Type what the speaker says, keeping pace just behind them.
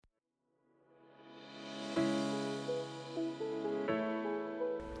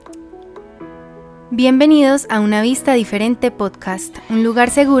Bienvenidos a Una Vista Diferente Podcast, un lugar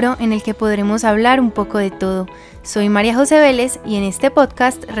seguro en el que podremos hablar un poco de todo. Soy María José Vélez y en este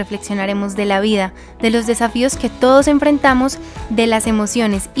podcast reflexionaremos de la vida, de los desafíos que todos enfrentamos, de las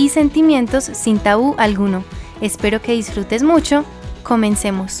emociones y sentimientos sin tabú alguno. Espero que disfrutes mucho.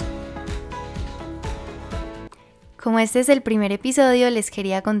 Comencemos. Como este es el primer episodio, les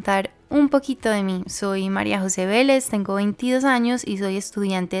quería contar un poquito de mí. Soy María José Vélez, tengo 22 años y soy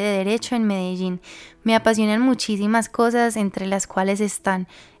estudiante de Derecho en Medellín. Me apasionan muchísimas cosas, entre las cuales están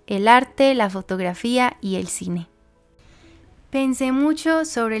el arte, la fotografía y el cine. Pensé mucho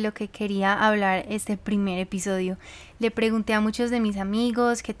sobre lo que quería hablar este primer episodio. Le pregunté a muchos de mis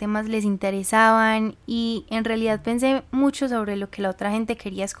amigos qué temas les interesaban y en realidad pensé mucho sobre lo que la otra gente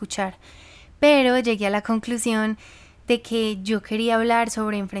quería escuchar. Pero llegué a la conclusión de que yo quería hablar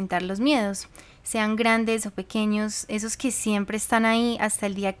sobre enfrentar los miedos, sean grandes o pequeños, esos que siempre están ahí hasta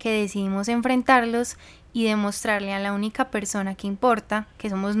el día que decidimos enfrentarlos y demostrarle a la única persona que importa, que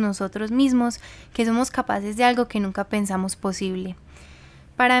somos nosotros mismos, que somos capaces de algo que nunca pensamos posible.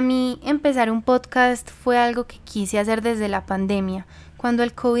 Para mí, empezar un podcast fue algo que quise hacer desde la pandemia. Cuando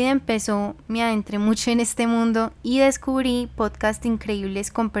el COVID empezó, me adentré mucho en este mundo y descubrí podcasts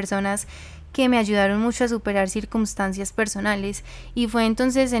increíbles con personas que me ayudaron mucho a superar circunstancias personales, y fue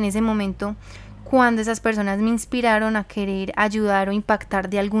entonces en ese momento cuando esas personas me inspiraron a querer ayudar o impactar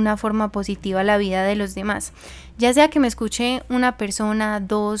de alguna forma positiva la vida de los demás. Ya sea que me escuche una persona,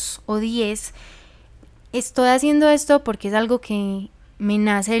 2 o 10, estoy haciendo esto porque es algo que me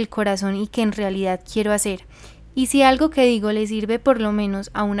nace del corazón y que en realidad quiero hacer. Y si algo que digo le sirve por lo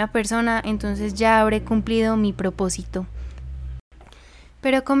menos a una persona, entonces ya habré cumplido mi propósito.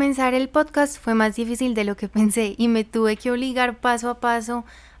 Pero comenzar el podcast fue más difícil de lo que pensé y me tuve que obligar paso a paso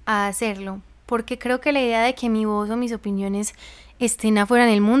a hacerlo, porque creo que la idea de que mi voz o mis opiniones estén afuera en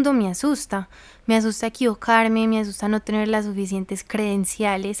el mundo me asusta. Me asusta equivocarme, me asusta no tener las suficientes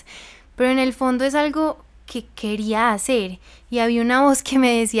credenciales, pero en el fondo es algo que quería hacer y había una voz que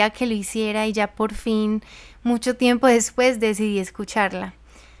me decía que lo hiciera y ya por fin, mucho tiempo después, decidí escucharla,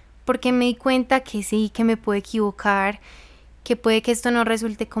 porque me di cuenta que sí, que me puedo equivocar, que puede que esto no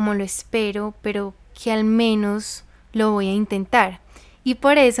resulte como lo espero, pero que al menos lo voy a intentar. Y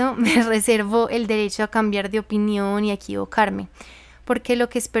por eso me reservo el derecho a cambiar de opinión y a equivocarme, porque lo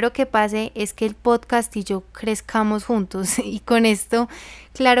que espero que pase es que el podcast y yo crezcamos juntos, y con esto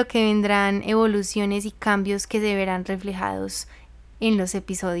claro que vendrán evoluciones y cambios que se verán reflejados en los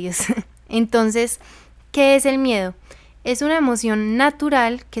episodios. Entonces, ¿qué es el miedo? Es una emoción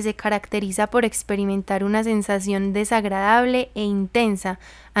natural que se caracteriza por experimentar una sensación desagradable e intensa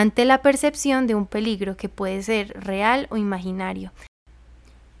ante la percepción de un peligro que puede ser real o imaginario.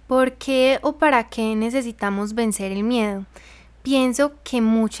 ¿Por qué o para qué necesitamos vencer el miedo? Pienso que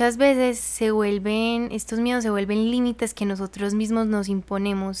muchas veces estos miedos se vuelven límites que nosotros mismos nos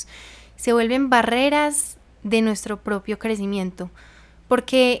imponemos, se vuelven barreras de nuestro propio crecimiento.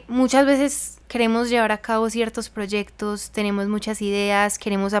 Porque muchas veces queremos llevar a cabo ciertos proyectos, tenemos muchas ideas,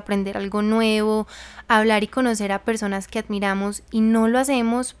 queremos aprender algo nuevo, hablar y conocer a personas que admiramos y no lo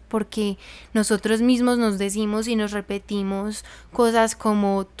hacemos porque nosotros mismos nos decimos y nos repetimos cosas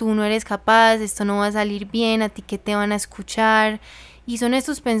como tú no eres capaz, esto no va a salir bien, a ti qué te van a escuchar. Y son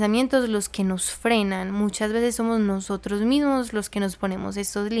estos pensamientos los que nos frenan. Muchas veces somos nosotros mismos los que nos ponemos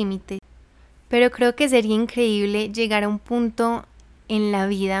estos límites. Pero creo que sería increíble llegar a un punto en la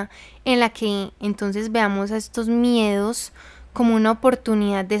vida en la que entonces veamos a estos miedos como una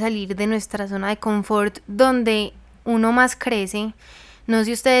oportunidad de salir de nuestra zona de confort, donde uno más crece. No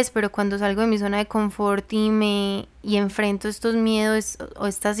sé ustedes, pero cuando salgo de mi zona de confort y enfrento estos miedos o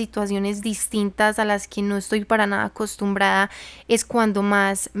estas situaciones distintas a las que no estoy para nada acostumbrada, es cuando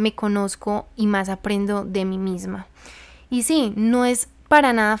más me conozco y más aprendo de mí misma. Y sí, no es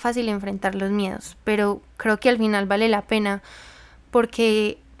para nada fácil enfrentar los miedos, pero creo que al final vale la pena,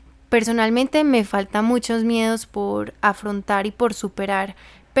 porque personalmente me faltan muchos miedos por afrontar y por superar,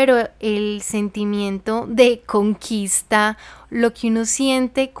 pero el sentimiento de conquista, lo que uno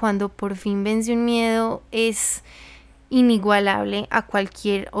siente cuando por fin vence un miedo, es inigualable a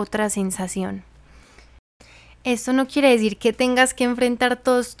cualquier otra sensación. Esto no quiere decir que tengas que enfrentar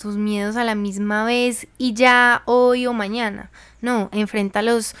todos tus miedos a la misma vez y ya hoy o mañana. No,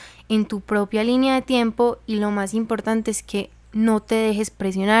 enfréntalos en tu propia línea de tiempo y lo más importante es que no te dejes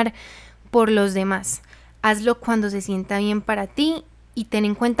presionar por los demás. Hazlo cuando se sienta bien para ti y ten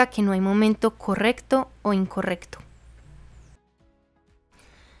en cuenta que no hay momento correcto o incorrecto.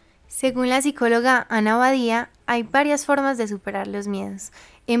 Según la psicóloga Ana Badía, hay varias formas de superar los miedos.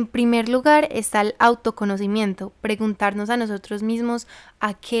 En primer lugar está el autoconocimiento, preguntarnos a nosotros mismos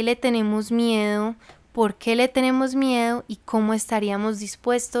a qué le tenemos miedo, por qué le tenemos miedo y cómo estaríamos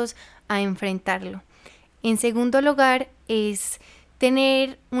dispuestos a enfrentarlo. En segundo lugar es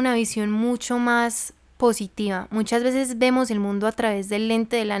tener una visión mucho más positiva. Muchas veces vemos el mundo a través del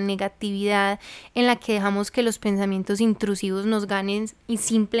lente de la negatividad, en la que dejamos que los pensamientos intrusivos nos ganen y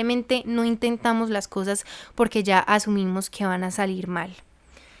simplemente no intentamos las cosas porque ya asumimos que van a salir mal.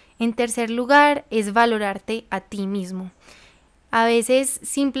 En tercer lugar es valorarte a ti mismo. A veces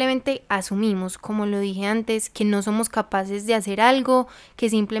simplemente asumimos, como lo dije antes, que no somos capaces de hacer algo, que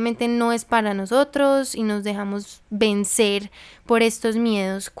simplemente no es para nosotros y nos dejamos vencer por estos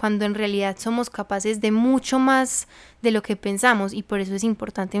miedos, cuando en realidad somos capaces de mucho más de lo que pensamos, y por eso es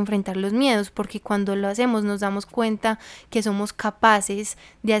importante enfrentar los miedos, porque cuando lo hacemos nos damos cuenta que somos capaces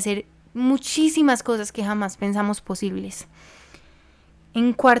de hacer muchísimas cosas que jamás pensamos posibles.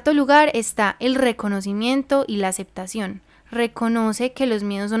 En cuarto lugar está el reconocimiento y la aceptación. Reconoce que los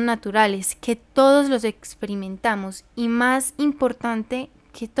miedos son naturales, que todos los experimentamos y más importante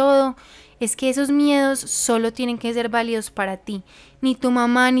que todo es que esos miedos solo tienen que ser válidos para ti. Ni tu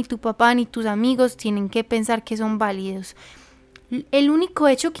mamá, ni tu papá, ni tus amigos tienen que pensar que son válidos. El único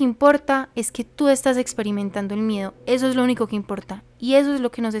hecho que importa es que tú estás experimentando el miedo. Eso es lo único que importa y eso es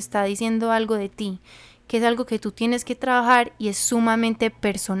lo que nos está diciendo algo de ti, que es algo que tú tienes que trabajar y es sumamente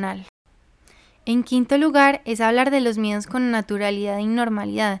personal. En quinto lugar es hablar de los miedos con naturalidad y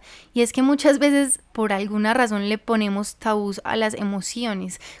normalidad, y es que muchas veces por alguna razón le ponemos tabús a las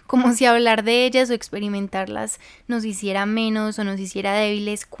emociones, como si hablar de ellas o experimentarlas nos hiciera menos o nos hiciera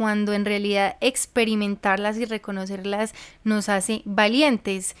débiles, cuando en realidad experimentarlas y reconocerlas nos hace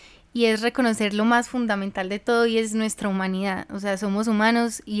valientes. Y es reconocer lo más fundamental de todo, y es nuestra humanidad. O sea, somos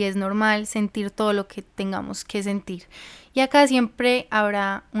humanos y es normal sentir todo lo que tengamos que sentir. Y acá siempre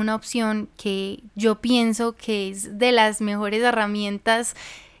habrá una opción que yo pienso que es de las mejores herramientas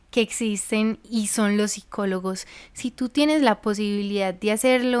que existen, y son los psicólogos. Si tú tienes la posibilidad de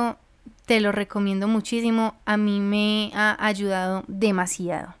hacerlo, te lo recomiendo muchísimo. A mí me ha ayudado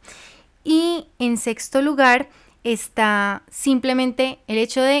demasiado. Y en sexto lugar está simplemente el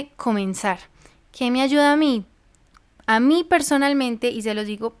hecho de comenzar. ¿Qué me ayuda a mí? A mí personalmente, y se los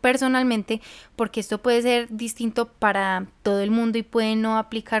digo personalmente porque esto puede ser distinto para todo el mundo y puede no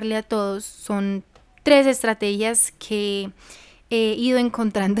aplicarle a todos, son 3 estrategias que he ido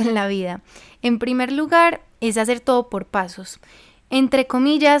encontrando en la vida. En primer lugar, es hacer todo por pasos. Entre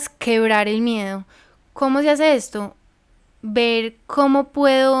comillas, quebrar el miedo. ¿Cómo se hace esto? Ver cómo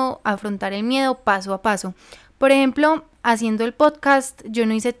puedo afrontar el miedo paso a paso. Por ejemplo, haciendo el podcast, yo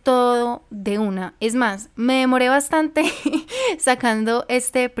no hice todo de una. Es más, me demoré bastante sacando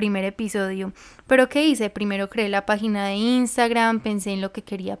este primer episodio. Pero ¿qué hice? Primero creé la página de Instagram, pensé en lo que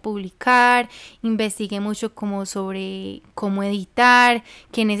quería publicar, investigué mucho sobre cómo editar,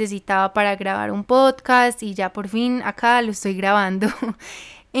 qué necesitaba para grabar un podcast, y ya por fin acá lo estoy grabando.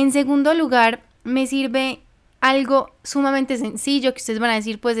 En segundo lugar, me sirve algo sumamente sencillo que ustedes van a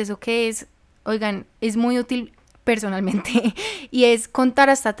decir, pues ¿eso qué es? Oigan, es muy útil personalmente y es contar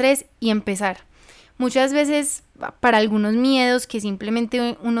hasta 3 y empezar. Muchas veces para algunos miedos que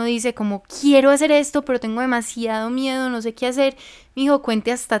simplemente uno dice como quiero hacer esto pero tengo demasiado miedo, no sé qué hacer, mijo,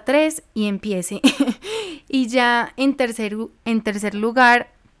 cuente hasta 3 y empiece. Y ya en tercer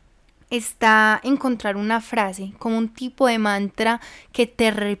lugar está encontrar una frase como un tipo de mantra que te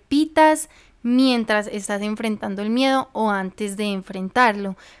repitas mientras estás enfrentando el miedo o antes de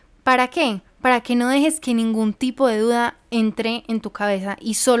enfrentarlo. ¿Para qué? Para que no dejes que ningún tipo de duda entre en tu cabeza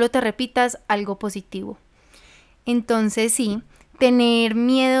y solo te repitas algo positivo. Entonces sí, tener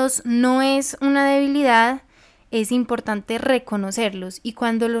miedos no es una debilidad, es importante reconocerlos, y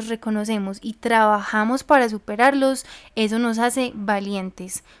cuando los reconocemos y trabajamos para superarlos, eso nos hace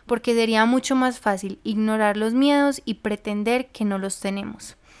valientes, porque sería mucho más fácil ignorar los miedos y pretender que no los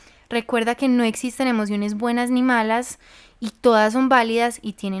tenemos. Recuerda que no existen emociones buenas ni malas, y todas son válidas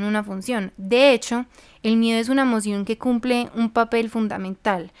y tienen una función. De hecho, el miedo es una emoción que cumple un papel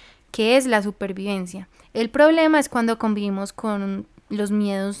fundamental, que es la supervivencia. El problema es cuando convivimos con los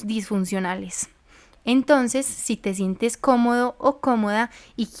miedos disfuncionales. Entonces, si te sientes cómodo o cómoda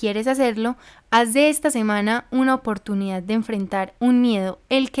y quieres hacerlo, haz de esta semana una oportunidad de enfrentar un miedo,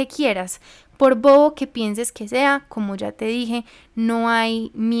 el que quieras. Por bobo que pienses que sea, como ya te dije, no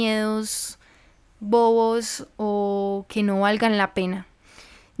hay miedos bobos o que no valgan la pena.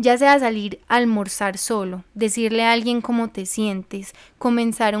 Ya sea salir a almorzar solo, decirle a alguien cómo te sientes,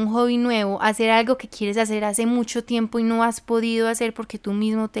 comenzar un hobby nuevo, hacer algo que quieres hacer hace mucho tiempo y no has podido hacer porque tú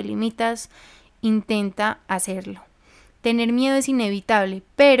mismo te limitas, intenta hacerlo. Tener miedo es inevitable,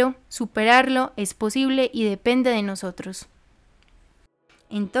 pero superarlo es posible y depende de nosotros.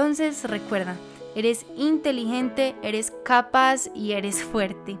 Entonces recuerda, eres inteligente, eres capaz y eres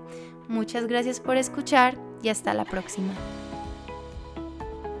fuerte. Muchas gracias por escuchar y hasta la próxima.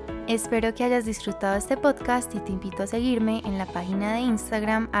 Espero que hayas disfrutado este podcast y te invito a seguirme en la página de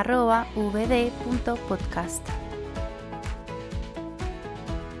Instagram @vd.podcast.